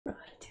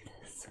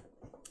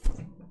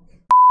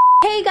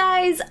Hey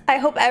guys, I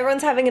hope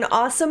everyone's having an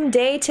awesome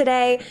day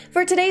today.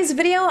 For today's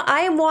video,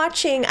 I'm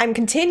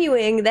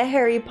continuing the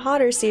Harry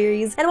Potter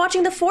series and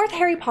watching the fourth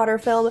Harry Potter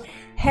film,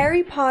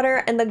 Harry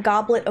Potter and the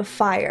Goblet of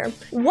Fire.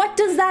 What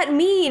does that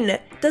mean?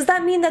 Does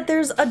that mean that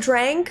there's a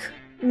drink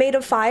made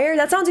of fire?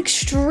 That sounds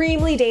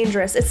extremely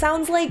dangerous. It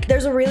sounds like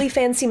there's a really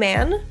fancy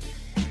man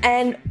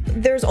and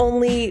there's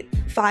only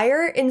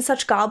fire in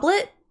such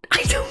goblet.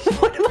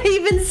 What am I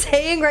even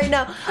saying right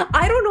now?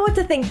 I don't know what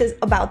to think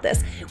about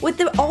this.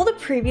 With all the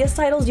previous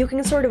titles, you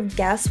can sort of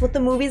guess what the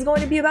movie is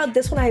going to be about.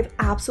 This one, I have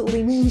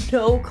absolutely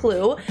no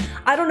clue.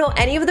 I don't know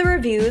any of the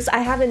reviews. I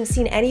haven't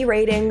seen any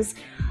ratings.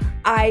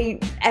 I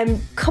am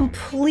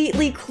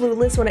completely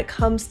clueless when it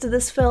comes to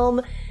this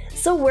film.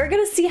 So we're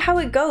gonna see how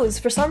it goes.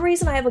 For some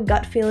reason, I have a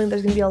gut feeling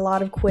there's gonna be a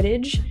lot of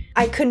Quidditch.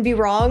 I couldn't be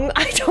wrong,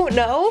 I don't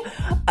know.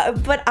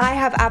 But I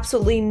have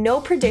absolutely no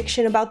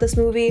prediction about this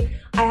movie.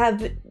 I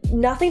have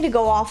nothing to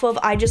go off of.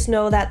 I just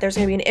know that there's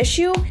gonna be an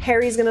issue.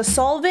 Harry's gonna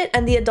solve it,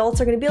 and the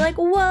adults are gonna be like,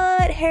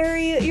 "What,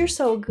 Harry? You're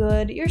so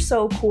good. You're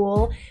so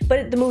cool."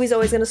 But the movie's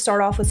always gonna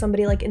start off with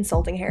somebody like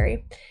insulting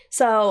Harry.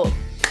 So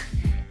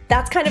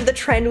that's kind of the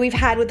trend we've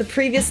had with the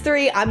previous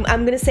three. I'm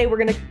gonna say we're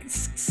gonna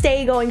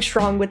stay going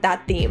strong with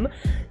that theme.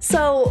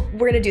 So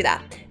we're gonna do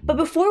that. But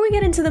before we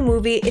get into the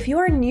movie, if you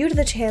are new to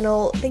the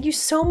channel, thank you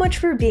so much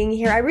for being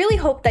here. I really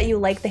hope that you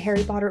like the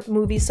Harry Potter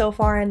movies so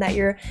far and that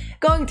you're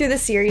going through the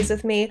series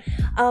with me.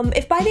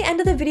 If by the end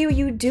of the video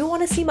you do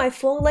want to see my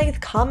full-length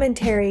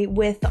commentary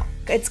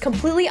it's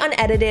completely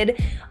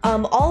unedited,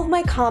 all of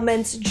my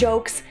comments,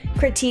 jokes,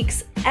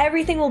 critiques,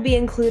 everything will be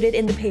included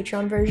in the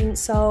Patreon version.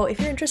 So if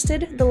you're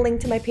interested, the link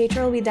to my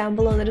Patreon will be down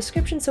below in the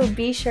description, so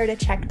be sure to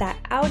check that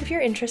out if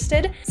you're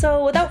interested.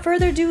 So without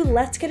further ado,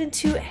 let's get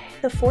into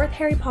the fourth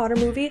Harry Potter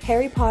movie,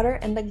 Harry Potter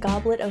and the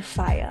Goblet of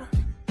Fire.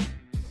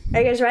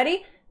 Are you guys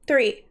ready?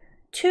 3,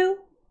 2,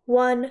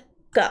 1,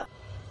 go.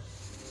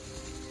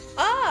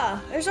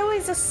 Ah, there's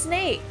always a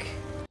snake.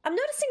 I'm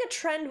noticing a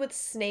trend with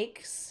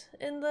snakes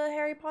in the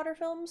Harry Potter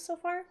films so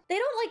far.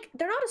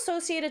 They're not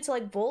associated to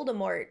like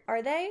Voldemort,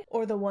 are they?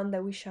 Or the one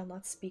that we shall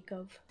not speak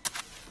of.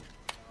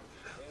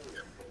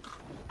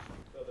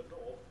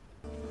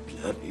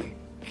 Bloody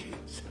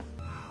kids.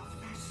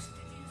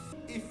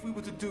 If we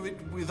were to do it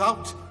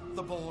without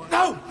the boy.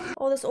 No!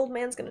 Oh, this old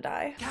man's gonna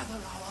die. Gather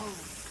our own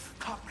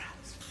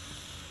comrades.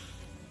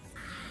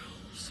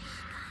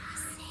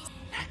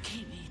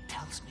 Nagini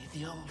tells me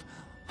the old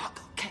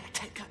Muggle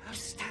caretaker is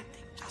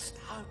standing just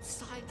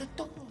outside the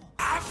door.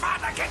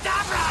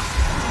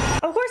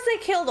 Avada-kedavra! Of course they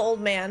killed old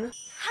man.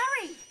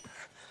 Harry!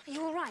 Are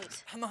you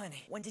alright?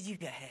 Hermione, when did you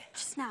get here?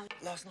 Just now.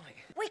 Last night.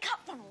 Wake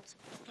up, Ronald!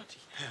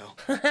 Bloody hell.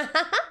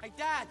 Hey,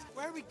 Dad,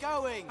 where are we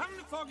going? I'm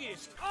the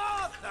foggiest.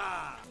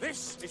 Arthur!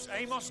 This is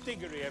Amos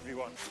Diggory,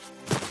 everyone.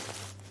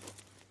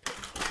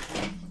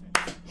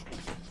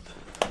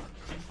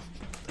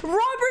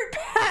 Robert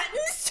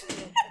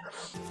Pattinson!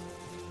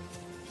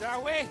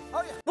 Shall we?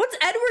 Oh, yeah. What's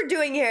Edward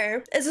doing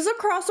here? Is this a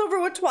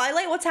crossover with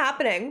Twilight? What's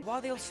happening? Why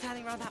are they all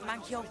standing around that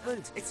manky old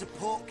boot? It's a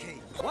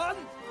portkey. 1,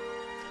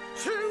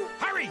 2,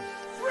 hurry!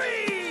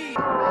 3!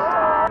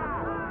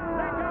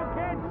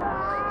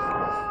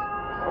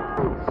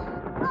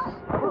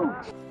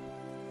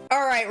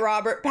 All right,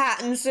 Robert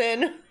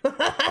Pattinson. Look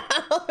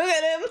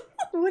at him.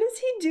 What is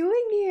he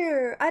doing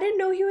here? I didn't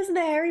know he was in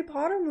the Harry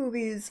Potter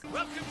movies.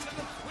 Welcome to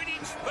the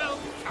Quidditch World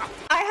Cup.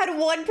 I had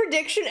one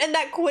prediction and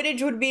that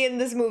Quidditch would be in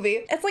this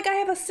movie. It's like I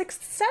have a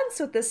sixth sense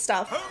with this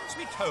stuff. Home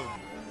sweet home.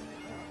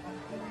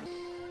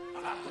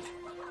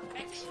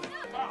 Excellent.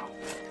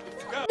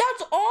 Go.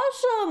 That's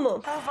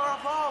awesome. How far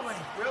up are we?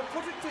 We'll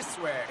put it this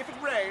way. If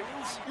it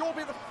rains, you'll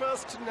be the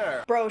first to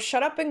know. Bro,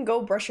 shut up and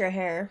go brush your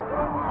hair.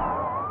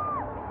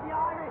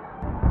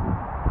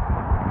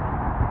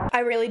 I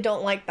really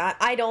don't like that.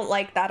 I don't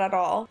like that at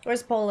all.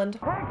 Where's Poland?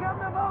 Here come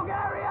the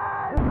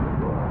Bulgarians!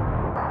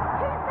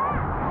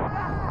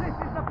 This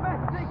is the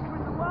best secret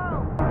in the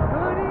world.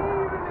 Good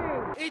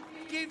evening. It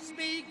gives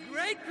me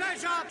great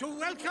pleasure to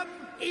welcome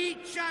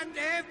each and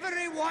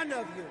every one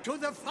of you to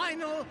the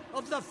final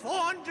of the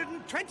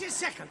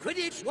 422nd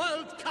Quidditch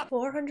World Cup.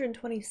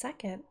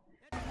 422nd?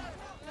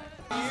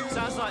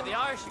 Sounds like the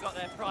Irish got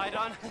their pride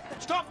on.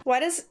 Stop! Why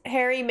does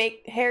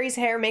Harry's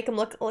hair make him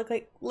look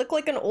like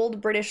an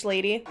old British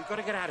lady? We've got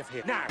to get out of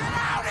here now.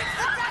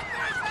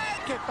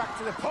 Get back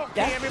to the portkey,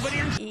 everybody.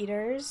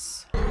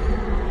 Eaters.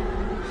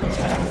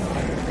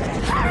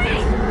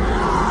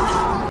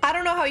 I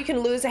don't know how you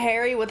can lose a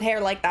Harry with hair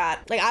like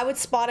that. Like, I would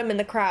spot him in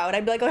the crowd.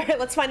 I'd be like, all right,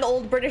 let's find the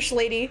old British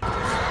lady.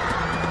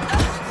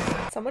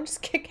 Someone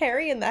just kick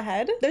Harry in the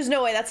head? There's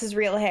no way that's his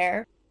real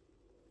hair.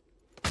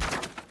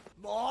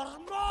 More.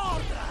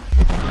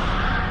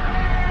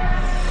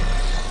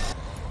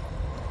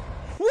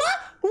 What?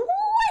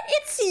 What?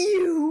 It's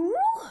you?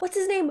 What's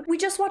his name? We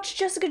just watched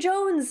Jessica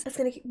Jones. That's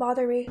gonna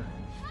bother me.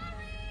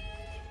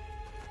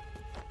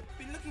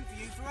 Been looking for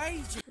you for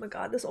ages. Oh my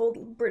god, this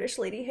old British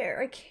lady hair.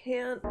 I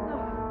can't.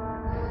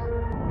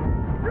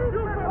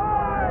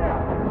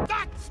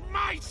 That's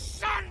my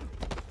son!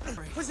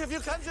 Which have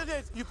you conjured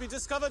it? You've been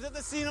discovered at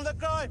the scene of the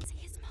crime.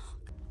 His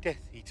mark. Death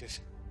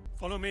Eaters.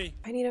 Follow me.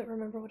 I need to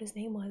remember what his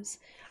name was.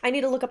 I need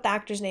to look up the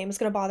actor's name. It's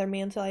gonna bother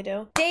me until I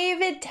do.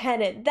 David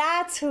Tennant.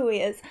 That's who he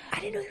is. I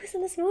didn't know he was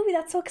in this movie.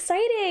 That's so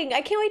exciting.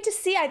 I can't wait to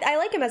see. I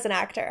like him as an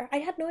actor. I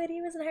had no idea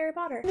he was in Harry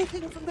Potter.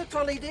 Anything from the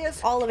trolley, dear?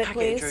 All of it,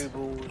 Packet please.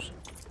 balls.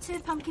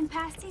 2 pumpkin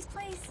pasties,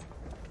 please.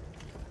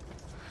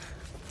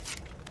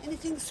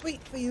 Anything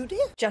sweet for you,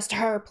 dear? Just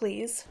her,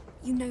 please.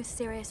 You know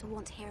Sirius will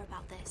want to hear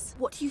about this.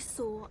 What you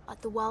saw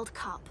at the World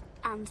Cup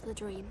and the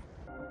dream.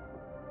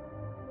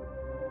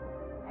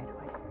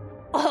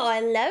 Oh, I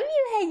love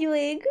you,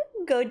 Hedwig.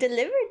 Go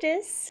deliver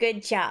this.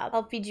 Good job.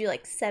 I'll feed you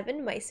like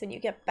 7 mice when you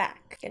get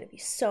back. Gonna be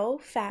so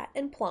fat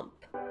and plump.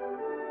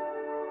 Well,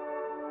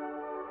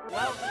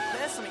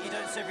 there's something you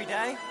don't see every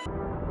day.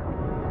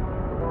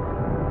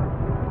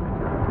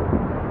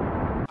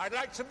 I'd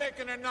like to make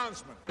an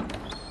announcement.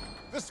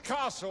 This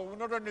castle will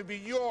not only be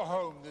your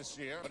home this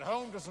year, but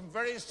home to some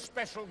very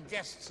special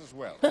guests as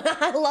well.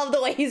 I love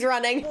the way he's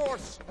running.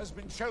 Force has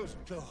been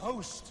chosen to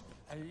host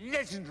a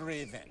legendary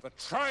event, the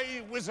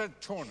Tri-Wizard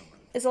Tournament.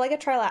 Is it like a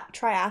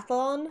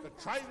triathlon? The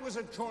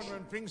Tri-Wizard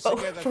Tournament brings Oh,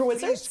 together for 3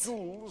 wizards?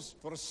 schools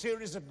for a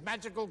series of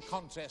magical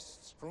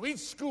contests. From each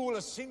school,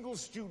 a single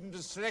student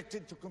is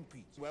selected to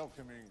compete,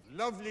 welcoming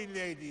lovely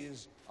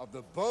ladies of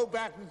the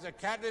Beauxbatons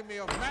Academy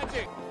of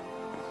Magic.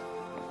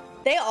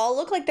 They all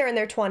look like they're in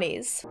their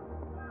 20s.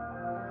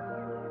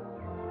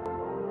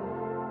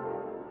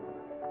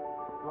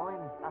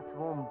 Blimey, that's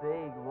one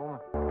big woman.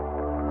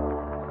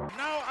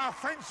 Now, our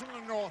friends from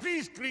the north,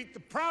 please greet the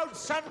proud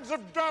sons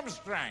of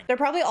Durmstrang. They're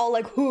probably all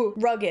like, whoo,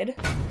 rugged.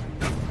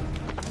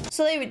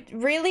 So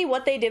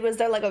what they did was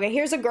they're like, okay,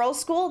 here's a girls'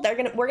 school.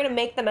 We're gonna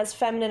make them as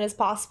feminine as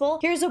possible.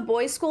 Here's a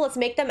boys' school. Let's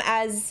make them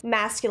as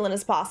masculine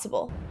as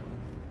possible.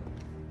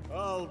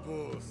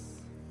 Albus.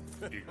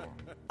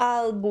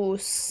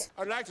 Albus.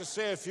 I'd like to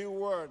say a few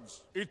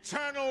words.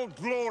 Eternal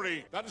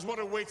glory. That is what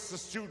awaits the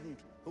student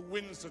who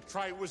wins the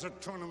Tri-Wizard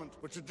Tournament.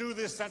 But to do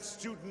this, that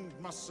student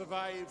must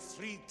survive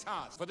 3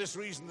 tasks. For this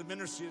reason, the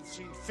ministry had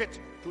seen fit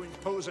to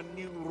impose a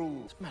new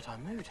rule. Mad,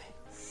 I'm moody.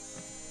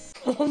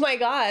 Oh my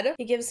god.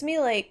 He gives me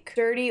like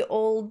dirty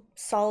old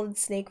Solid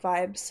Snake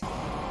vibes.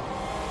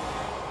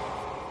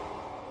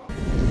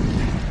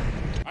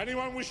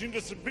 Anyone wishing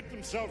to submit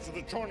themselves to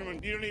the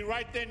tournament need only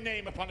write their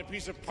name upon a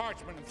piece of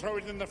parchment and throw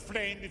it in the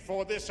flame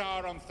before this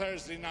hour on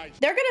Thursday night.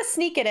 They're gonna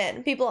sneak it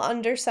in, people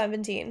under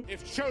 17.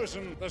 If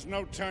chosen, there's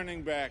no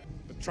turning back.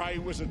 The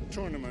Tri-Wizard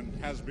Tournament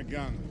has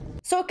begun.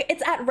 So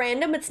it's at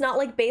random, it's not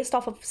like based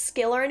off of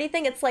skill or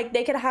anything. It's like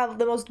they could have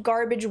the most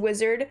garbage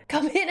wizard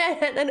come in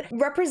and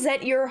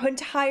represent your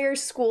entire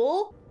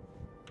school.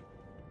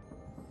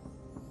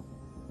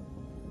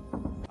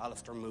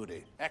 Alistair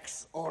Moody,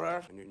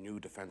 ex-Auror, and your new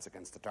Defense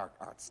Against the Dark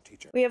Arts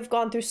teacher. We have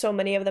gone through so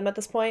many of them at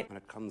this point. When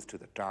it comes to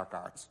the dark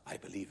arts, I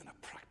believe in a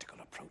practical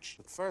approach.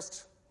 But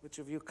first, which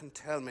of you can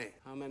tell me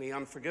how many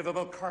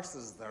unforgivable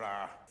curses there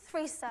are?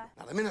 3, sir.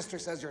 Now, the minister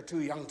says you're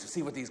too young to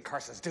see what these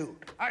curses do.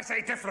 I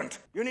say different.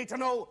 You need to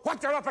know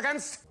what they're up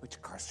against.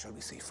 Which curse shall we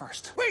see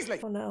first?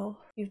 Weasley! Oh no,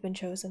 you've been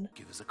chosen.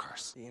 Give us a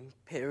curse. The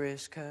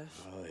Imperious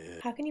Curse. Oh,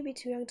 yeah. How can you be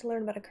too young to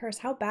learn about a curse?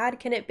 How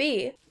bad can it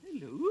be?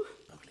 Hello.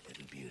 Lovely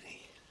little beauty.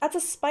 That's a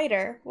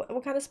spider.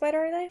 What kind of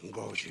spider are they?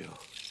 Gojo.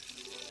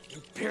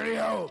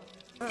 Imperio!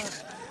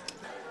 If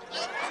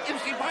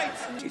she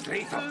bites, she's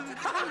lethal.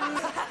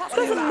 This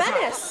guy's a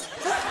menace.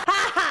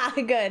 Ha ha!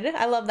 Good.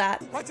 I love that.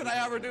 What did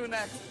I ever do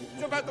next?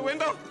 Jump out the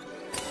window?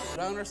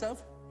 Drown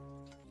herself?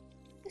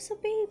 It's a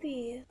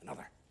baby.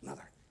 Another.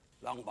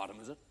 Long bottom,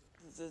 is it?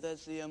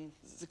 There's the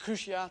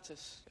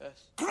Cruciatus,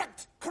 yes.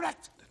 Correct. The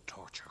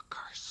torture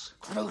curse.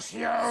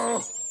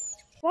 Crucio!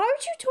 Why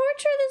would you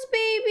torture this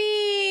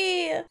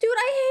baby? Dude,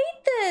 I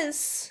hate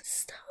this.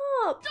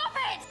 Stop. Stop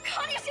it!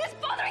 Can't you see it's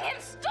bothering him?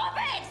 Stop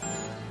it!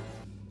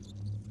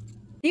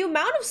 The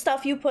amount of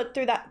stuff you put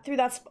through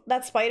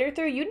that spider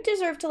through, you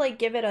deserve to like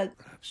give it a.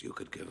 Perhaps you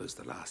could give us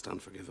the last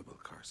unforgivable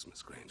curse,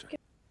 Miss Granger.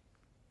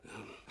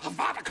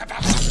 Avada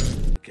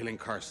Kedavra! Killing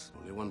curse.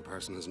 Only one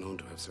person is known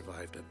to have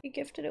survived it. You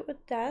gifted it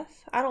with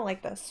death. I don't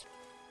like this.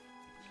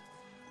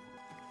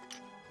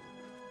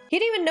 He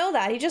didn't even know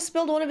that. He just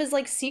spilled one of his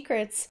like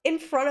secrets in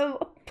front of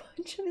a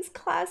bunch of his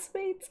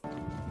classmates.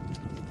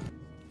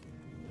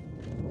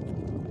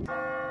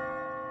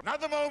 Now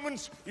the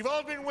moment you've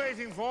all been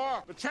waiting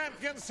for, the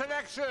champion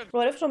selection.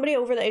 What if somebody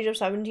over the age of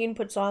 17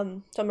 puts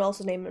someone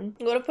else's name in?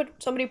 What if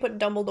somebody put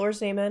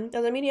Dumbledore's name in?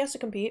 Does that mean he has to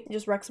compete? He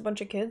just wrecks a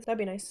bunch of kids? That'd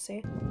be nice to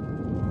see.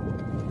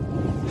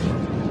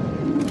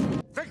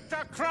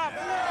 Victor Crumb.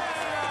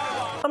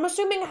 I'm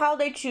assuming how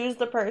they choose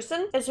the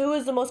person is who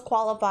is the most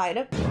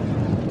qualified.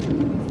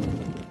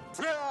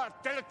 Fleur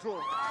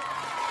Delacour.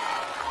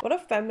 What a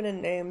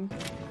feminine name.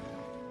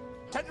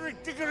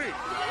 Cedric Diggory.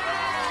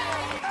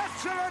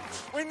 Excellent!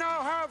 We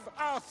now have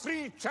our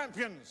 3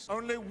 champions.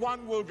 Only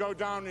one will go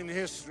down in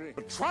history.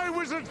 The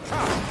Tri-Wizard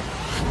Cup.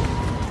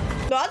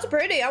 No, that's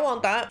pretty. I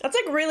want that. That's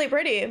like really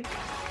pretty. Isn't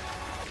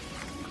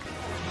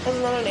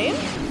that a name?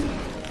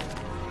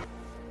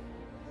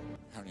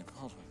 Harry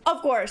Potter.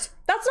 Of course.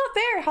 That's not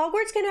fair.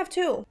 Hogwarts can have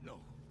 2. No.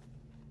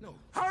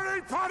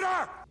 Harry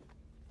Potter!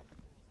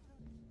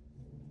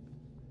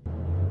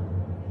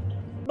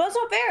 But it's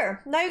not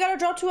fair. Now you gotta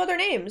draw 2 other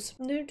names.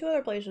 2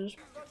 other places.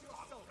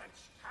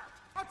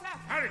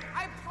 Harry!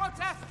 I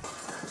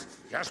protest!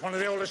 You asked one of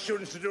the oldest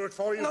students to do it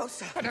for you? No,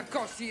 sir. But of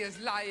course he is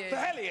lying. The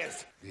hell he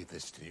is! Leave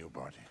this to you,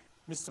 Barty.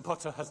 Mr.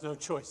 Potter has no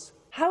choice.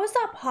 How is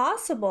that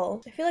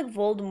possible? I feel like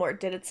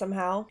Voldemort did it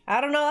somehow. I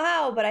don't know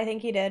how, but I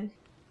think he did.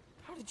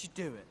 How did you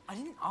do it? I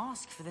didn't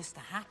ask for this to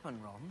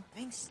happen, Ron.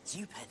 Being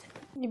stupid.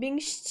 You're being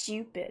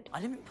stupid. I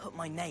didn't put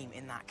my name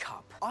in that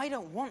cup. I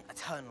don't want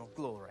eternal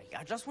glory.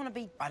 I just want to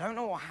be... I don't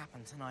know what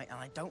happened tonight, and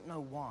I don't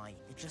know why.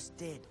 It just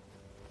did.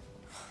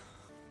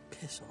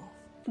 Piss off.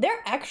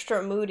 They're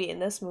extra moody in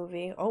this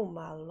movie. Oh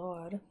my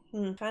lord.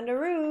 Kinda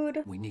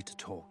rude. We need to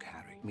talk,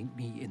 Harry. Meet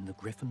me in the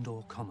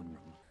Gryffindor common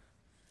room.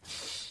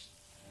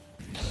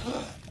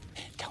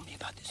 Tell me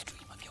about this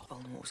dream of yours.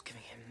 Voldemort was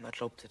giving him a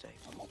job to do.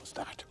 And what was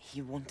that?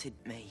 He wanted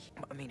me.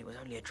 I mean, it was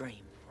only a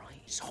dream,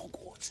 right?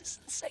 Hogwarts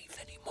isn't safe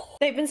anymore.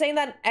 They've been saying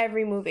that in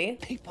every movie.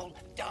 People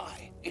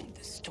die in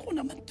this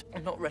tournament.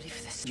 I'm not ready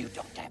for this. You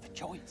don't have a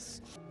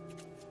choice.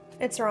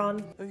 It's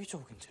Ron. Who are you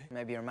talking to?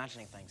 Maybe you're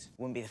imagining things.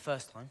 Wouldn't be the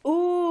first time.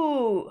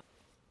 Ooh.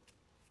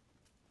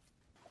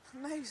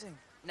 Amazing.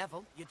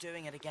 Neville, you're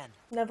doing it again.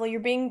 Neville, you're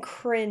being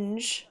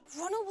cringe.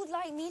 Ronald would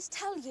like me to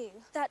tell you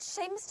that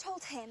Seamus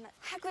told him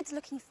Hagrid's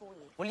looking for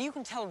you. Well, you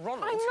can tell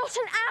Ronald. I'm not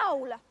an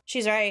owl!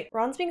 She's right.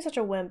 Ron's being such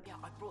a wimp. Yeah,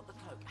 I brought the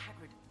cloak.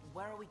 Hagrid,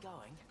 where are we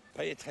going?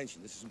 Pay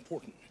attention, this is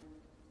important.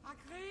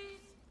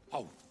 Agreed.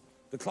 Oh,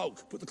 the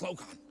cloak. Put the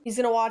cloak on. He's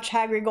gonna watch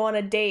Hagrid go on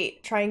a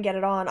date, try and get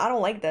it on. I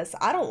don't like this.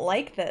 I don't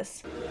like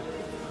this.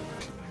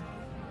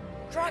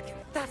 Dragon,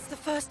 that's the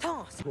first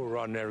task. Poor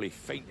Ron nearly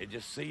fainted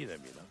just see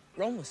them, you know.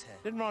 Ron was here.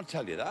 Didn't Ron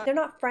tell you that? They're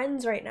not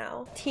friends right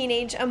now.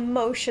 Teenage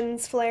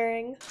emotions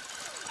flaring.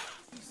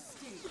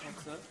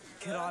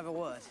 Could I have a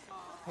word?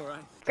 All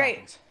right. Great.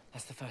 Dragons.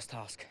 That's the first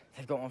task.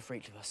 They've got one for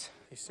each of us.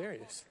 You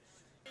serious?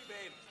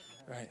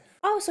 Right.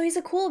 Oh, so he's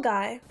a cool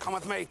guy. Come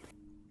with me.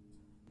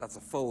 That's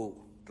a full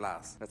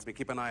glass. Lets me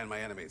keep an eye on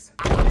my enemies.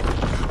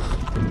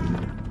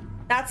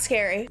 That's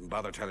scary. Don't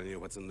bother telling you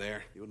what's in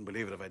there. You wouldn't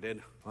believe it if I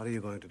did. What are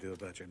you going to do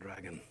about your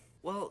dragon?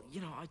 Well, you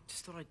know, I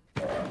just thought I'd...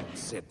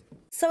 Sit.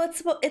 So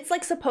it's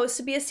like supposed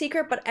to be a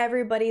secret, but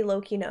everybody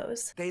Loki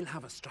knows. They'll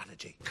have a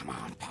strategy. Come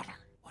on, Potter.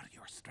 What are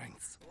your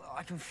strengths? Well,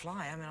 I can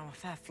fly. I mean, I'm a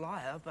fair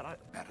flyer, but I...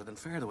 Better than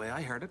fair, the way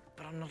I heard it.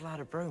 But I'm not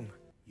allowed a broom.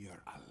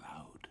 You're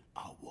allowed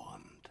a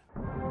wand.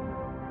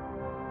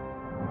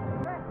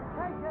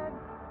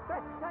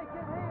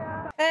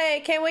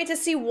 Hey, can't wait to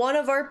see one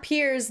of our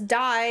peers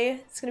die.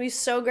 It's gonna be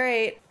so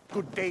great.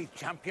 Good day,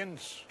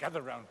 champions.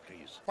 Gather round,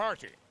 please.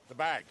 Party. The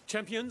bag.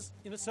 Champions,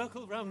 in a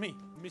circle round me.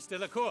 Miss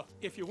Delacour,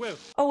 if you will.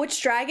 Oh,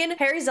 which dragon?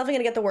 Harry's definitely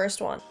gonna get the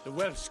worst one. The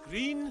Welsh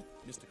green,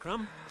 Mr.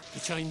 Crumb. The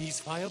Chinese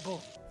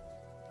fireball.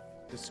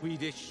 The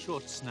Swedish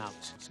short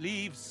snout.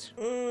 Sleeves.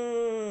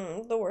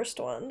 The worst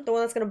one. The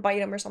one that's gonna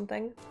bite him or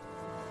something.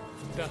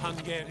 The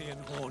Hungarian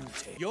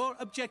horntail. Your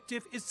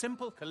objective is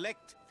simple.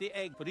 Collect the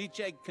egg, but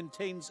each egg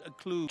contains a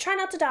clue. Try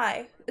not to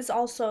die is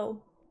also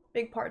a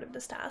big part of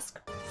this task.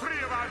 3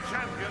 of our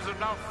champions have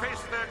now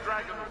faced their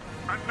dragon.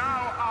 And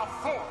now our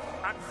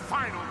 4th and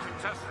final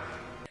contestant.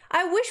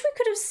 I wish we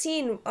could have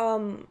seen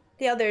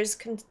the others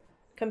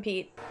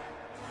compete.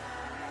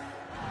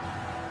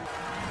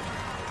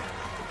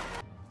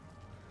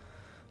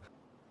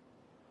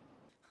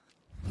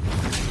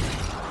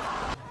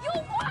 You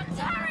what,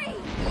 Harry?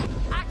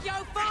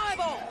 Accio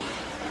fireball!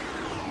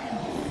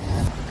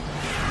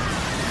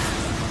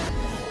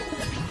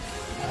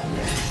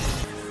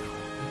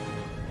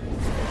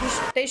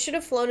 They should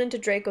have flown into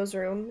Draco's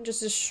room,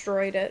 just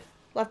destroyed it,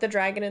 left the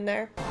dragon in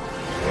there.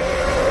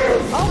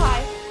 Oh, hi.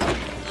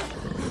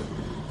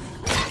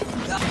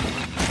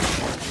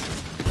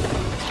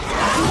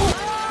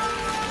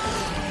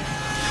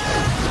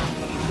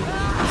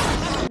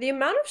 The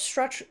amount of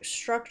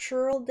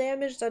structural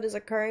damage that is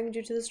occurring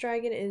due to this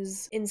dragon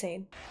is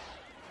insane.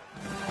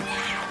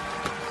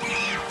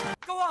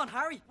 Go on,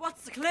 Harry.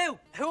 What's the clue?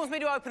 Who wants me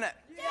to open it?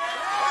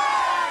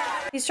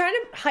 He's trying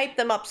to hype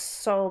them up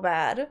so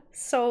bad.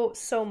 So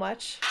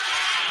much.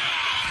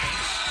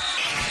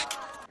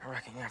 I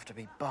reckon you have to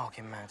be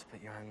barking mad to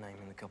put your own name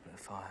in the Goblet of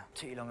Fire.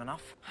 Took you long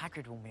enough.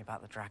 Hagrid warned me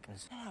about the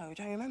dragons. No,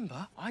 don't you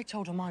remember? I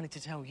told Hermione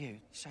to tell you.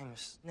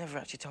 Seamus never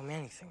actually told me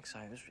anything, so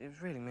it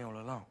was really me all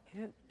along.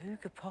 Who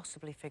could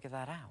possibly figure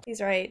that out?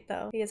 He's right,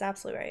 though. He is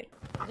absolutely right.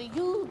 The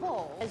Yule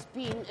Ball has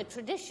been a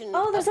tradition.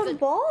 Oh, there's of a the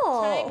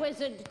ball.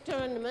 Triwizard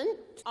Tournament.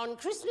 On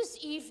Christmas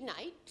Eve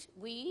night,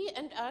 we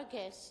and our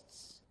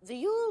guests. The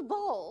Yule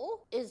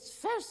Ball is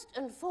first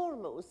and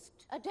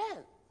foremost a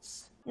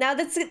dance. Now,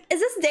 is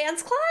this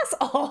dance class?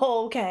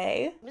 Oh,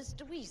 okay.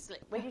 Mr. Weasley,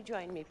 will you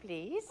join me,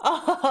 please?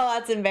 Oh,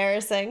 that's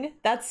embarrassing.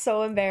 That's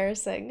so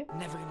embarrassing.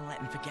 Never gonna let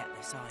him forget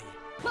this, are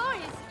you?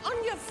 Boys,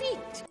 on your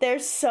feet. They're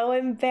so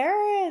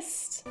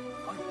embarrassed.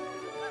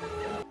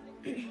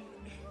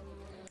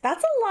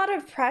 That's a lot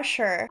of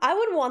pressure. I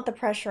would want the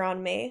pressure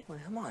on me.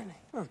 Wait, Hermione,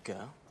 you're a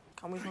girl.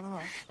 Can't we run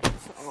around?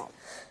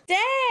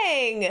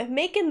 Dang,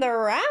 making the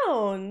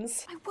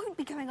rounds. I won't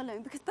be going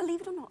alone because, believe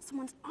it or not,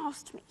 someone's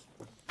asked me.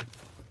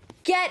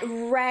 Get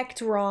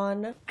wrecked,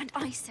 Ron. And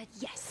I said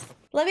yes.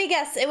 Let me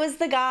guess, it was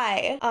the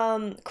guy.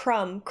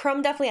 Crumb.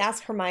 Crumb definitely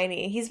asked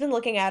Hermione. He's been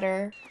looking at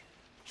her.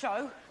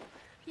 Joe?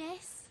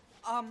 Yes?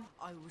 I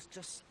was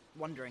just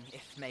wondering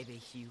if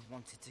maybe you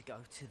wanted to go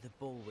to the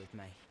ball with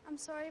me. I'm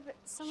sorry, but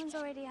someone's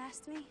already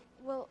asked me.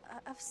 Well,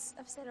 I've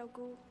said I'll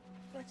go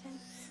with him.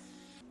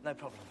 No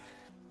problem.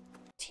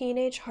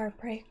 Teenage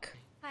heartbreak.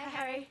 Hi,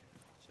 Harry.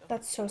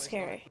 That's so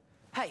scary.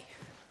 Hey!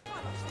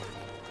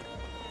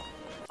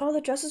 Oh,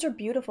 the dresses are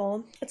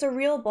beautiful. It's a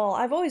real ball.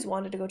 I've always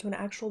wanted to go to an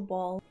actual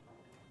ball.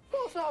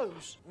 What's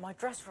those? My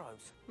dress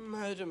robes.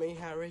 Murder me,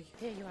 Harry.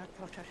 Here you are,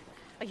 Potter.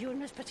 Are you and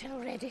Miss Patel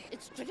ready?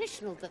 It's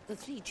traditional that the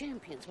 3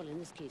 champions, well, in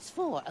this case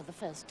 4, are the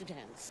first to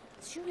dance.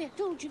 Surely I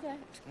told you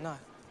that. No.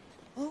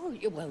 Oh,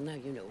 well, now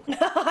you know.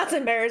 That's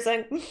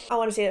embarrassing. I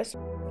want to see this.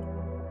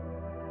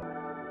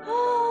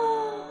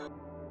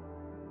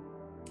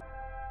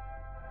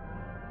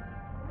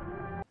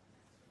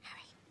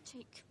 Harry,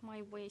 take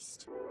my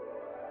waist.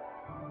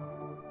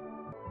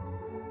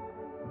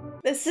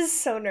 This is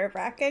so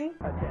nerve-wracking.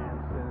 I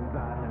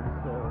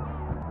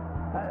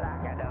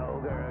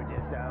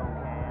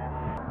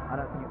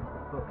don't think it was the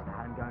books that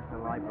had him going to the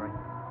library.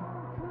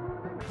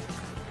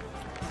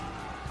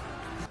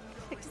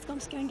 Victor's gone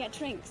to go and get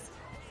drinks.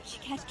 She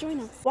care to join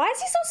us? Why is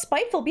he so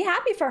spiteful? Be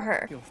happy for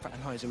her. You're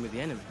fraternizing with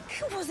the enemy.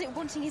 Who was it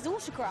wanting his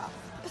autograph?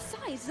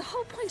 Besides, the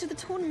whole point of the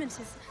tournament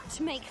is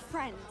to make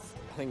friends.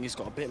 I think he's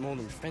got a bit more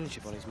than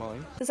friendship on his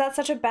mind. Is that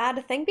such a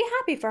bad thing? Be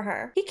happy for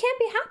her. He can't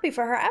be happy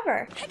for her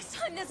ever. Next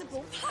time there's a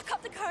ball, pluck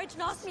up the courage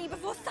and ask me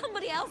before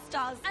somebody else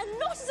does. And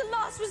not as a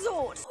last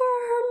resort.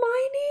 Poor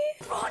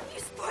Hermione. Ron, you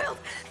spoiled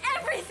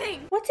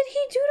everything! What did he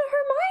do to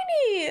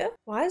Hermione?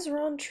 Why is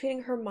Ron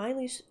treating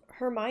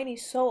Hermione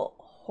so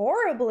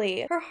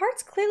horribly? Her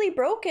heart's clearly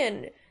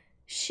broken.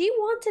 She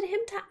wanted him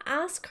to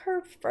ask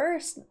her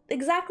first.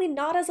 Exactly,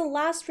 not as a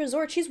last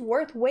resort. She's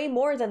worth way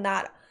more than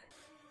that.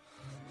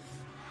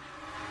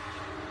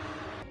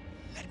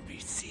 Let me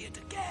see it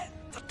again.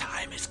 The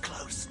time is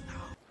close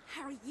now.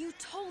 Harry, you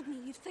told me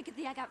you'd figured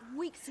the egg out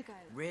weeks ago.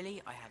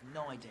 Really? I had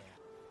no idea.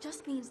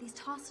 Just means these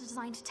tasks are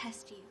designed to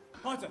test you.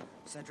 Potter!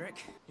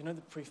 Cedric? You know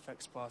the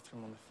prefect's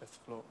bathroom on the 5th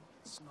floor?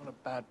 It's not a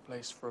bad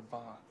place for a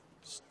bar.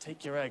 Just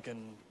take your egg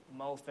and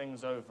mull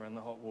things over in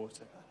the hot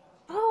water.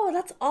 Oh,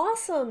 that's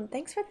awesome.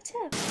 Thanks for the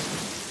tip.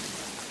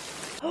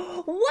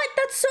 What?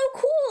 That's so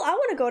cool. I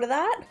want to go to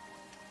that.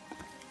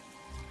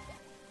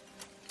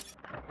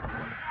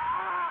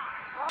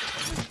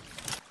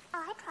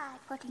 I'd try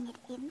putting it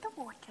in the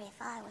water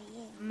if I were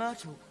you.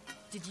 Myrtle,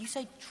 did you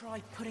say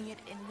try putting it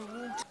in the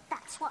water?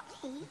 That's what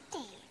he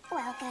did.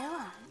 Well, go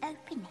on,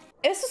 open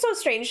it. This is so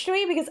strange to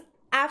me because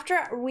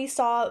after we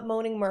saw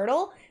Moaning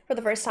Myrtle for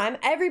the first time,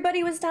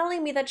 everybody was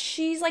telling me that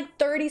she's like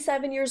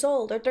 37 years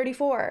old or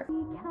 34.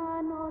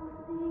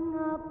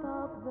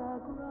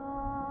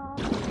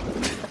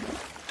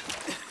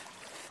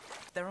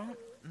 There aren't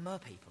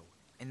merpeople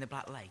in the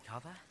Black Lake,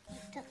 are there?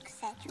 Look,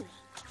 Cedric.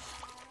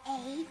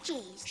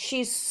 Ages.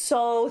 She's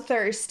so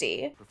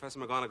thirsty. Professor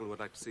McGonagall would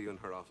like to see you in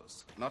her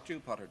office. Not you,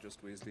 Potter,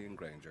 just Weasley and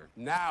Granger.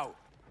 Now,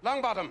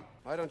 Longbottom,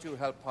 why don't you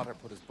help Potter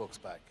put his books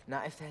back?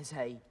 Now, if there's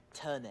a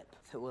turnip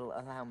that will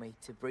allow me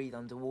to breathe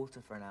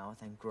underwater for an hour,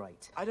 then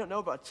great. I don't know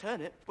about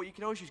turnip, but you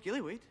can always use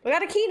gillyweed. We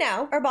got a key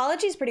now.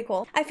 Herbology's pretty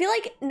cool. I feel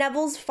like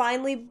Neville's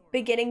finally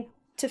beginning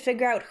to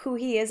figure out who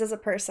he is as a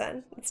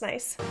person. It's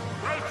nice.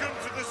 Welcome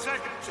to the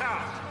second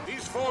tower.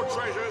 These 4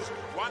 treasures,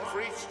 one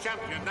for each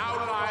champion, now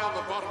lie on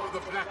the bottom of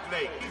the Black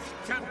Lake.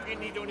 Each champion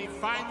need only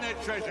find their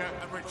treasure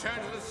and return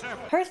to the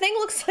surface. Her thing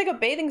looks like a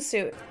bathing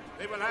suit.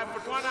 They will have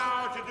but 1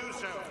 hour to do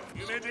so.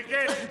 You may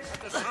begin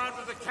at the sound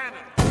of the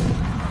cannon.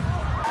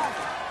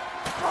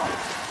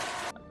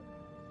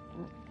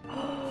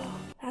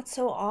 That's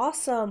so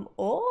awesome.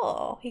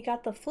 Oh, he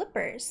got the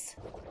flippers.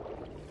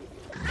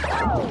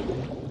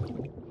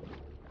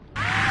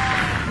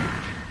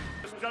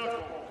 This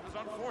Delta has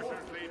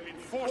unfortunately been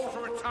forced to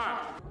retire.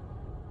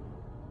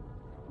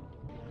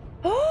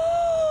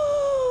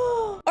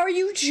 Are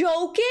you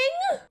joking?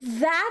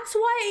 That's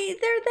why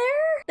they're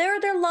there? They're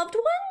their loved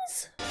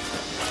ones?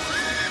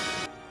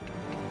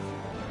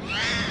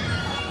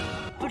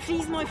 But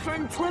she's my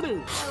friend too.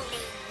 Only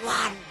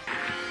one.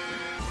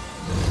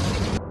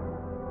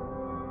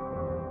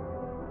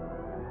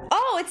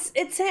 Oh,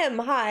 it's him.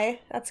 Hi.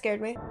 That scared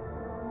me.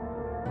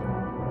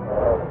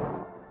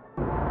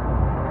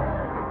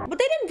 But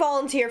they didn't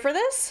volunteer for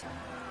this.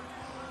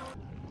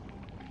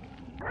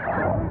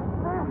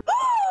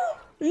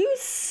 You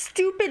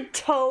stupid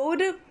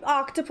toad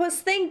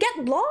octopus thing,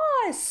 get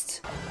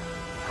lost!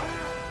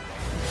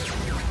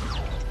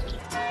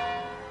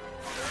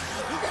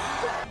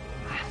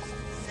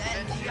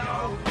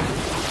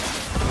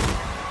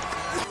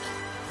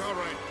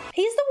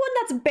 He's the one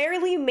that's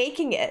barely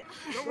making it.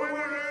 The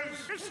winner is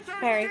Mr.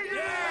 Harry.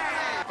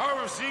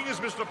 However, seeing as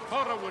Mr.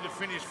 Potter would have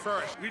finished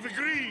first, we've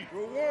agreed to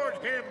reward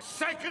him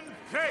second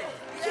place.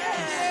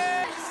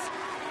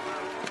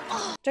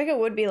 Jacob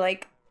would be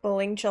like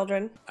bullying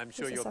children. I'm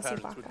sure This your is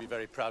parents Sassi would Baka. be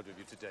very proud of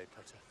you today,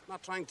 Potter.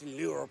 Not trying to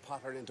lure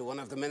Potter into one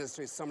of the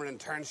Ministry's summer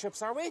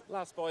internships, are we?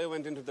 Last boy who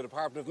went into the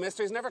Department of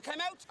Mysteries never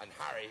came out. And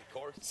Harry, of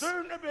course,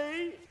 soon to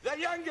be the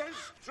youngest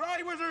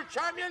Triwizard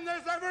champion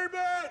there's ever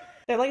been.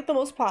 They're like the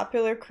most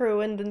popular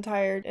crew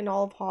in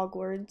all of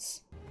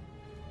Hogwarts.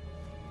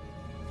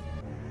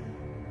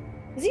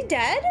 Is he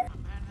dead? A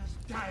man has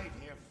died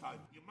here, Fudge.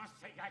 You must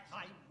say that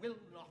I will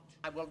not.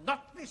 I will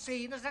not be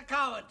seen as a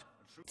coward.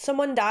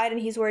 Someone died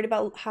and he's worried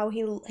about how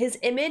his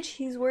image.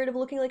 He's worried of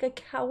looking like a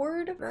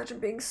coward. Imagine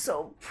being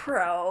so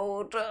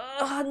proud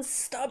and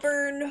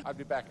stubborn. I'll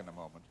be back in a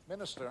moment.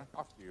 Minister,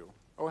 off to you.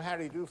 Oh,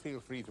 Harry, do feel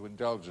free to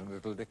indulge in a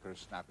little liquor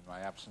snap in my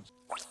absence.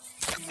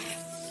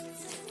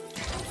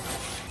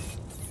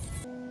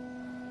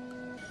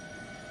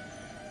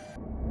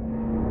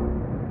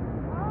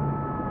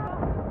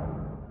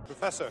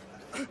 Professor.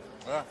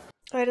 Oh,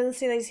 I didn't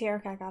see these here.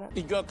 Okay, I got it.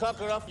 Igor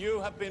Karkaroff,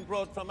 you have been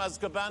brought from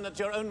Azkaban at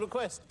your own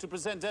request to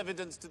present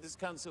evidence to this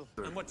council.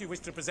 And what do you wish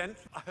to present?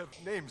 I have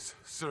names,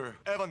 sir.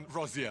 Evan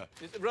Rosier.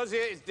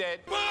 Rosier is dead.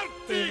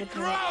 Marty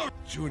Crouch!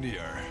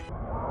 Junior.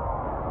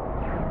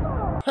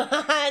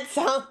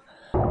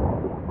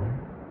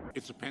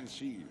 It's a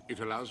pencil. It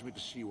allows me to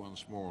see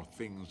once more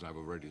things I've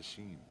already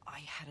seen. I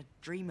had a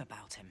dream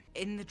about him.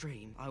 In the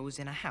dream, I was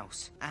in a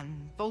house,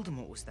 and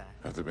Voldemort was there.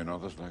 Have there been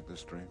others like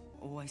this dream?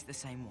 Always the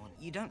same one.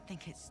 You don't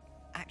think it's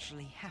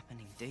actually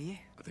happening, do you?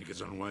 I think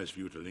it's unwise for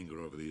you to linger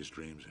over these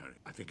dreams, Harry.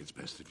 I think it's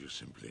best if you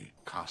simply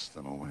cast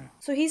them away.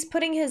 So he's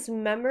putting his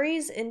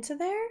memories into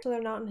there, so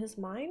they're not in his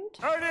mind?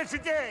 Earlier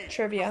today,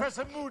 Trivia.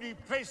 Professor Moody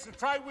placed the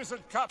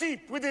Triwizard Cup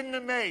deep within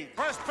the maze.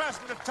 First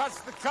person to touch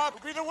the cup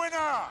will be the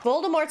winner.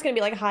 Voldemort's gonna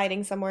be like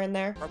hiding somewhere in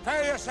there.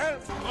 Prepare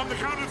yourself. On the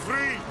count of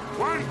 3.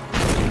 1.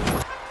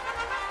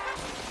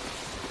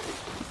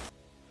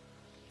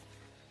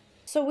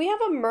 So we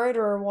have a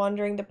murderer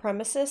wandering the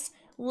premises.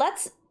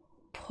 Let's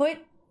put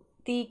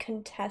the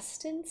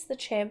contestants, the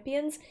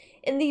champions,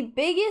 in the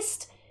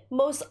biggest,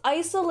 most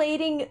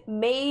isolating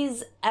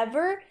maze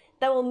ever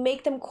that will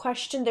make them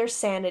question their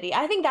sanity.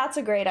 I think that's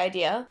a great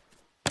idea.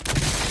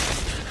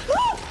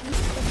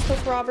 Let's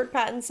hope Robert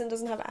Pattinson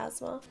doesn't have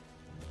asthma. I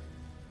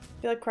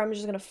feel like Crumb is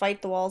just gonna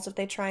fight the walls if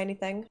they try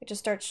anything. It just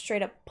starts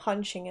straight up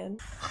punching in.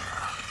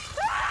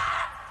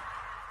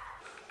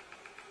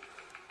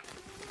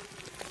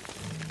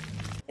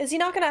 Is he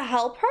not gonna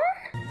help her?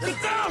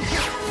 Get down!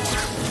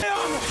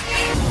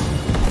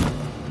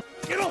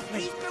 Get off me!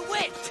 He's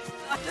bewitched!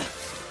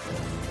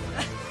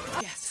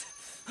 Yes.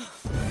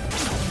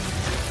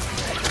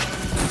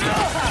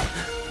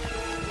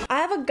 I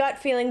have a gut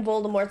feeling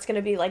Voldemort's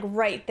gonna be like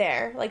right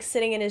there, like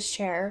sitting in his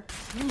chair.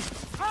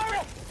 Hurry!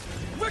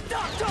 We're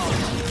doctor!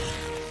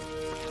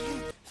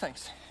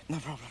 Thanks. No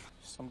problem.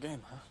 Some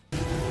game, huh?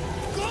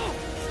 Go!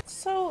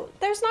 So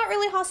there's not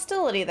really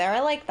hostility there. I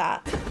like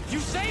that. You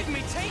saved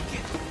me. Take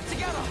it.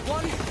 Together.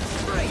 1,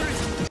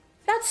 3.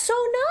 That's so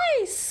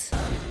nice.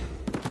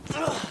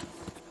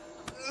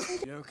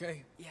 You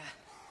okay? Yeah.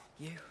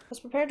 You? I was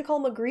prepared to call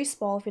him a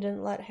greaseball if he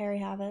didn't let Harry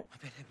have it.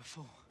 I've been here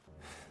before.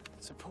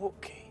 It's a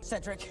portkey.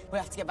 Cedric, we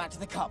have to get back to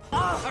the cup.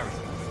 Harry,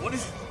 what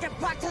is it?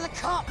 Get back to the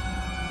cup!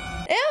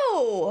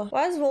 Ew!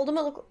 Why does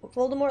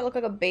Voldemort look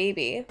like a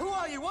baby? Who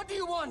are you? What do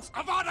you want?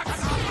 Avada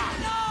Kedavra!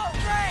 No,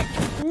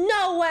 Rick!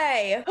 No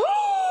way!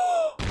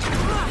 Oh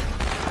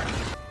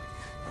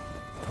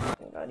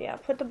god, yeah.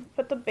 Put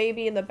the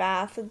baby in the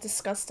bath. A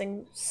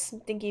disgusting,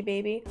 stinky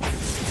baby.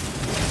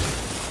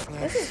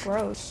 This is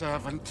gross.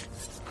 Servant.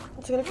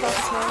 It's gonna cut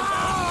his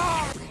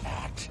hand.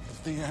 Blood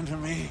of the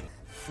enemy.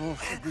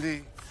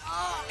 Forcibly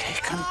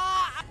taken.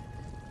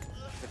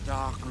 The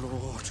Dark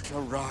Lord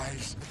shall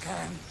rise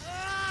again.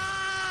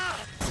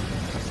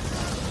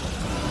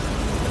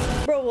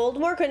 Bro,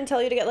 Voldemort couldn't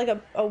tell you to get like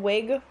a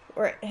wig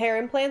or hair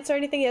implants or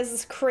anything. He has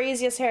this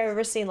craziest hair I've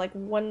ever seen. Like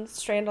one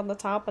strand on the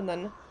top and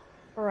then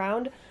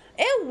around.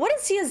 Ew, what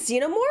is he, a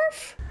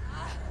xenomorph?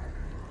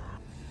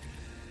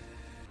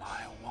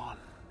 My wand,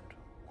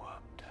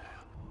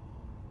 Wormtail.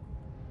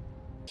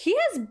 He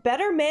has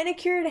better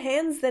manicured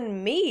hands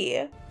than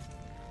me.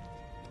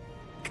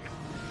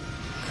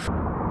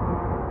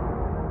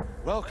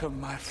 Welcome,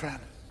 my friend.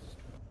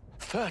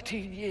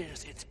 13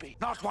 years it's been.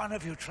 Not one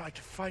of you tried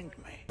to find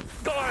me.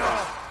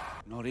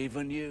 Not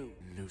even you,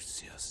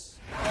 Lucius.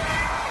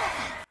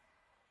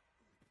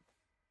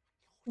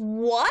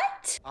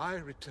 What? I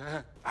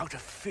return out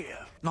of fear,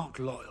 not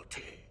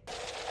loyalty.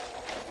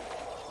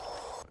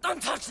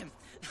 Don't touch him!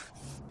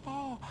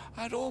 Oh,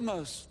 I'd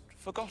almost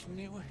forgotten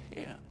you were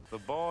here. The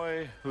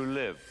boy who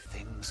lived.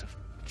 Things have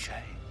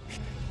changed.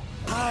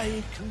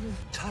 I can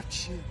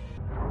touch you.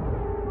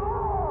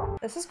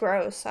 This is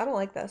gross. I don't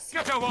like this.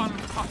 Get on,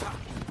 Potter.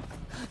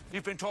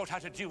 You've been taught how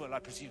to duel, I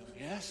presume,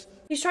 yes?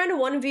 He's trying to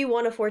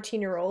 1v1 a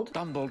 14-year-old.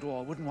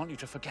 Dumbledore wouldn't want you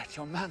to forget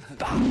your manners.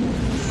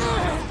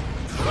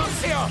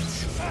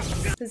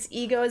 His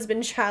ego has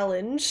been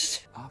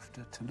challenged.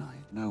 After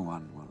tonight, no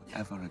one will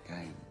ever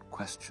again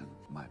question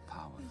my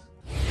powers.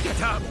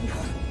 Get up!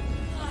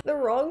 The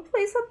wrong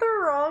place at the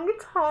wrong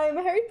time.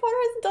 Harry Potter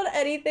hasn't done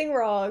anything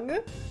wrong.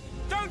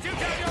 Don't you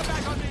turn your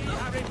back on me!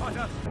 Harry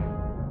Potter!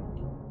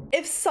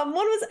 If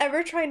someone was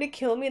ever trying to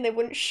kill me and they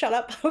wouldn't shut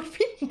up, I would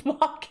be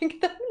mocking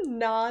them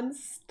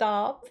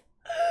non-stop.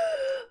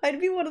 I'd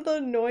be one of the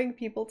annoying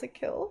people to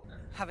kill.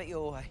 Have it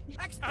your way.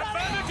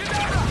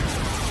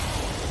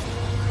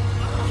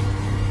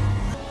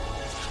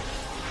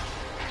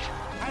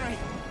 Harry,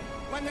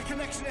 when the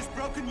connection is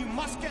broken, you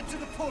must get to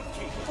the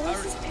portkey. Oh, this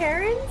is his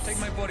parents? Take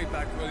my body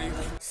back, will you?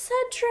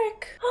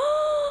 Cedric!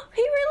 Oh,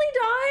 he really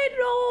died?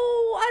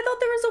 No! I thought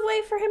there was a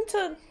way for him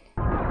to...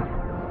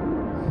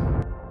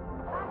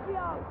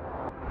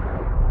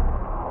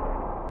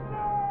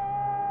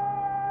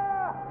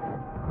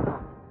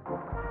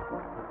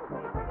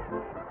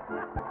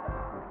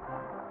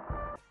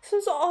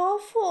 This is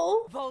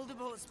awful.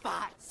 Voldemort's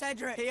back.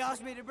 Cedric, he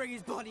asked me to bring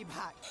his body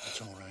back. It's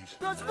all right.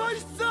 That's my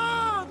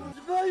son!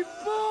 My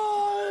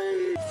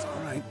boy! It's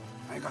all right.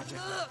 I got you.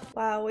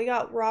 Wow, we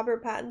got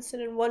Robert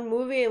Pattinson in one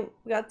movie and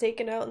we got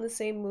taken out in the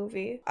same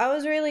movie. I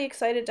was really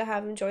excited to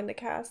have him join the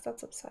cast.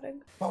 That's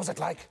upsetting. What was it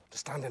like to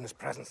stand in his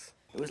presence?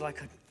 It was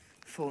like I'd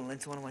fallen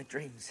into one of my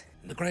dreams.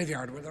 In the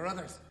graveyard, were there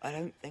others? I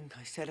don't think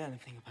I said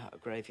anything about a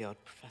graveyard,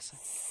 Professor.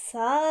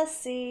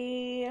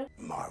 Sussy.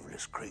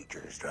 Marvelous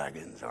creatures,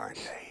 dragons, aren't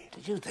they?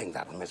 Did you think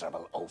that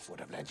miserable oaf would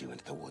have led you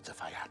into the woods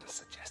if I hadn't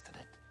suggested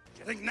it?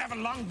 Do you think Neville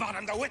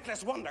Longbottom, the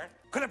witless wonder,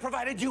 could have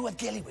provided you with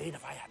Gillyweed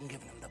if I hadn't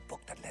given him the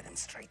book that led him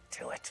straight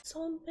to it? It's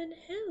all been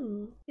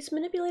him. He's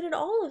manipulated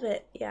all of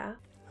it, yeah.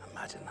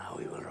 Imagine how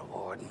he will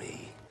reward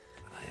me.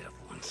 I have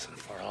once and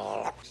for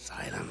all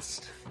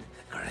silenced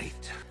the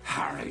great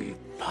Harry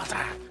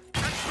Potter.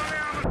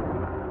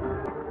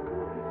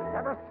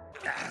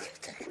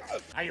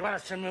 Are you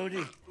Alison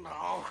Moody?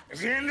 No.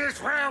 Is he in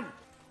this room?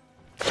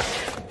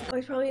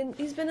 Oh,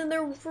 he's been in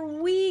there for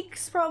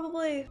weeks,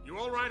 probably. You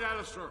all right,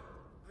 Alistair?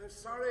 I'm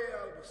sorry,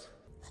 Albus.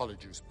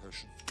 Polyjuice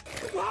potion.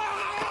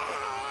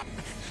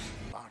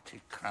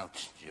 Barty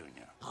Crouch,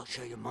 Jr. I'll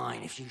show you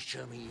mine if you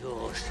show me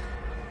yours.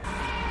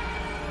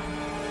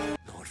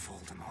 Lord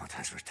Voldemort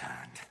has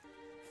returned.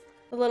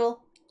 A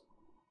little.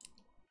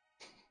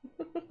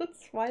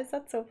 Why is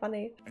that so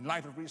funny? In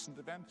light of recent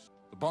events,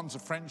 the bonds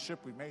of friendship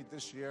we made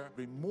this year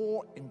will be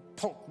more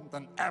important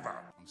than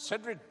ever. And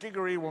Cedric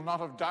Diggory will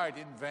not have died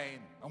in vain.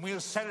 And we'll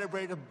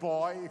celebrate a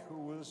boy who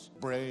was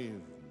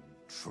brave,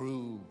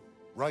 true,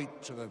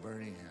 right to the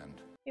very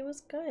end. He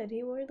was good,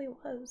 he really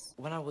was.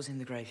 When I was in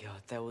the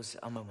graveyard, there was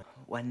a moment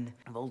when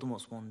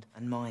Voldemort's wand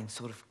and mine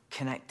sort of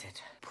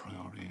connected.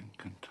 Priori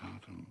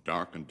incantatum.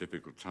 Dark and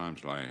difficult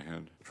times lie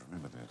ahead. But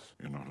remember this,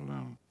 you're not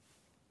alone.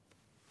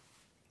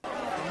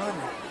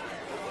 Hermione,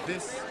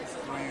 this is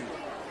for you.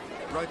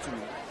 Write to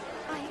me.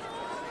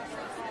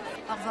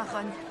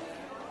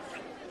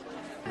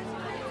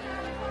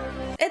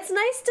 It's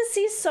nice to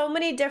see so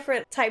many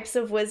different types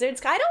of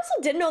wizards. I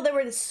also didn't know there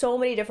were so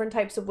many different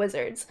types of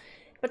wizards.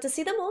 But to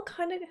see them all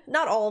kind of,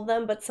 not all of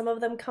them, but some of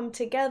them come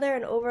together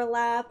and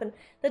overlap, and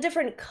the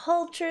different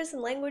cultures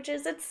and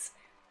languages, it's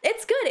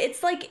good.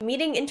 It's like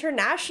meeting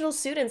international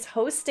students,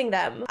 hosting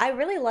them. I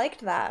really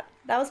liked that.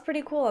 That was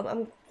pretty cool.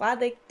 I'm glad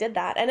they did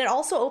that. And it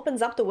also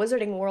opens up the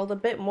wizarding world a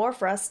bit more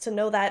for us to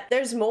know that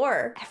there's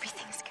more.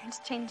 Everything's going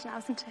to change now,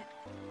 isn't it?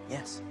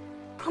 Yes.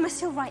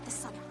 Promise you'll write this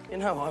summer. You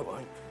know I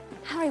won't.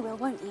 Harry will,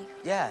 won't you?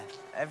 Yeah,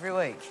 every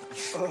week.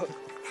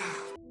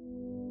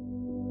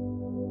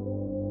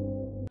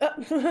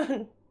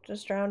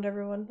 Just drowned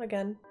everyone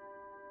again.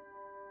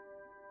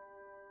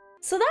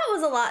 So that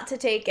was a lot to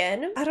take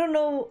in. I don't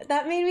know,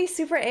 that made me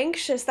super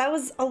anxious. That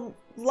was a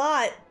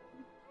lot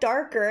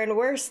darker and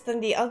worse than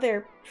the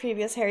other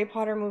previous Harry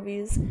Potter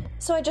movies.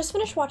 So I just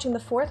finished watching the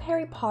 4th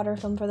Harry Potter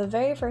film for the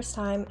very first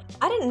time.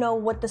 I didn't know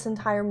what this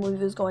entire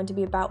movie was going to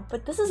be about,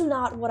 but this is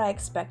not what I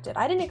expected.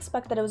 I didn't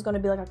expect that it was going to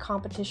be like a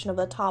competition of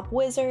the top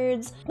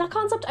wizards. That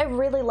concept I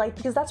really liked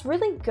because that's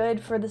really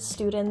good for the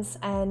students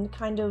and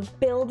kind of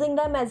building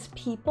them as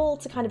people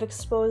to kind of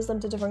expose them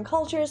to different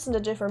cultures and to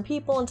different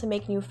people and to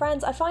make new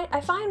friends. I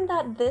find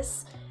that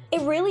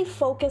it really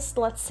focused,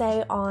 let's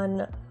say,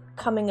 on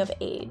coming of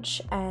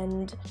age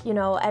and, you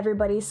know,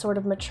 everybody's sort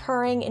of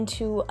maturing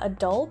into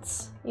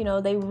adults. You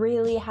know, they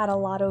really had a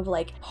lot of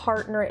like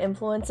partner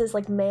influences,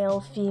 like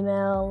male,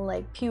 female,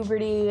 like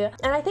puberty.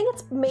 And I think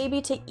it's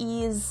maybe to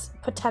ease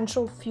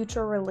potential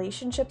future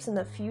relationships in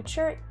the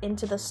future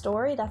into the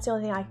story. That's the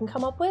only thing I can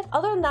come up with.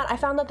 Other than that, I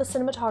found that the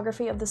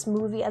cinematography of this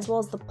movie as well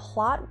as the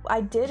plot,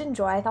 I did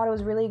enjoy. I thought it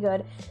was really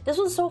good. This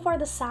was so far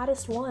the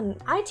saddest one.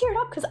 I teared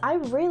up because I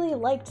really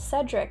liked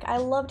Cedric. I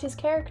loved his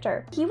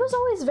character. He was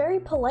always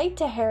very polite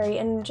to Harry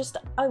and just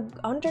an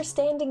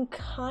understanding,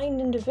 kind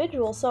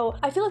individual. So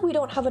I feel like we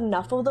don't have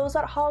enough of those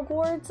at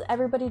Hogwarts.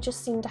 Everybody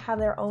just seemed to have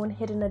their own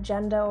hidden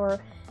agenda or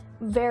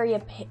they're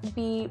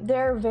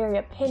very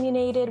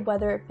opinionated,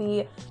 whether it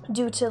be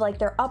due to like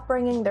their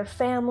upbringing, their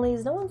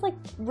families. No one's like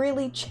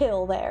really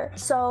chill there.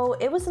 So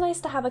it was nice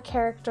to have a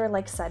character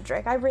like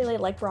Cedric. I really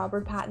liked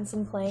Robert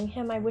Pattinson playing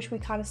him. I wish we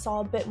kind of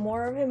saw a bit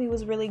more of him. He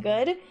was really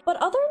good. But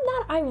other than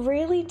that, I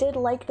really did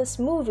like this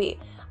movie.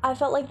 I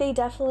felt like they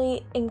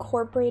definitely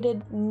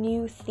incorporated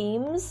new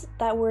themes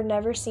that were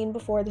never seen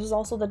before. This is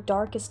also the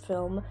darkest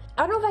film.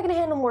 I don't know if I can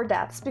handle more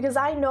deaths because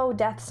I know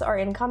deaths are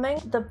incoming.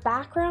 The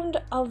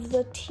background of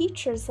the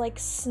teachers, like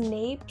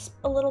Snape's,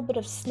 a little bit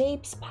of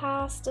Snape's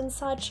past and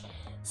such.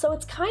 So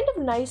it's kind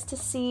of nice to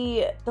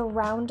see the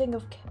rounding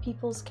of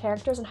people's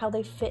characters and how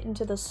they fit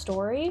into the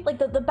story. Like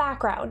the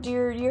background,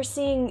 you're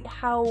seeing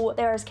how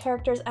they're as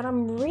characters, and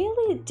I'm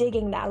really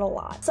digging that a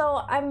lot.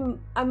 So I'm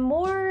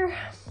more,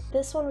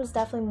 this one was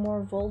definitely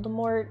more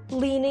Voldemort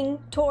leaning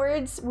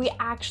towards. We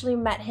actually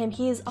met him.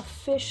 He is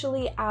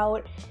officially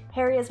out.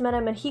 Harry has met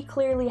him, and he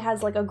clearly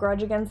has like a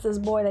grudge against this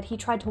boy that he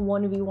tried to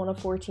 1v1 a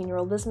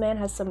 14-year-old. This man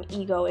has some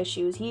ego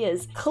issues. He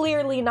is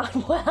clearly not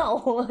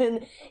well,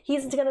 and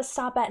he's gonna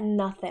stop at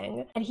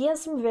nothing. And he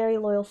has some very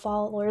loyal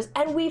followers,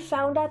 and we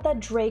found out that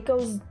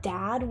Draco's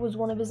dad was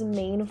one of his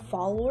main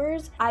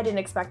followers. I didn't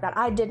expect that.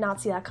 I did not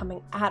see that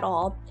coming at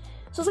all.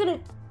 So this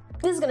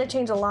is gonna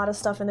change a lot of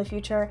stuff in the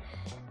future,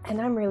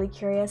 and I'm really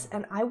curious,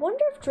 and I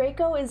wonder if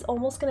Draco is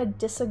almost gonna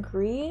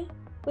disagree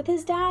with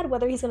his dad,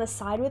 whether he's gonna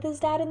side with his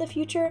dad in the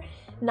future,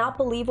 not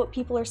believe what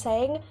people are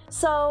saying.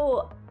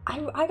 So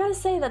I gotta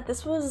say that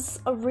this was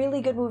a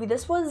really good movie.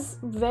 This was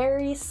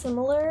very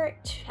similar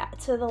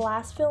to the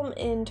last film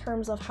in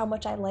terms of how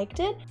much I liked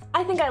it.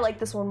 I think I like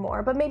this one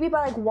more, but maybe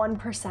by like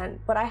 1%,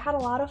 but I had a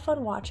lot of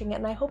fun watching it,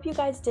 and I hope you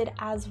guys did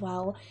as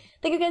well.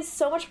 Thank you guys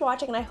so much for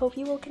watching, and I hope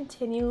you will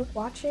continue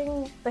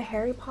watching the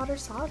Harry Potter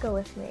saga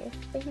with me.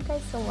 Thank you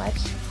guys so much.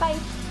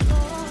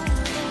 Bye!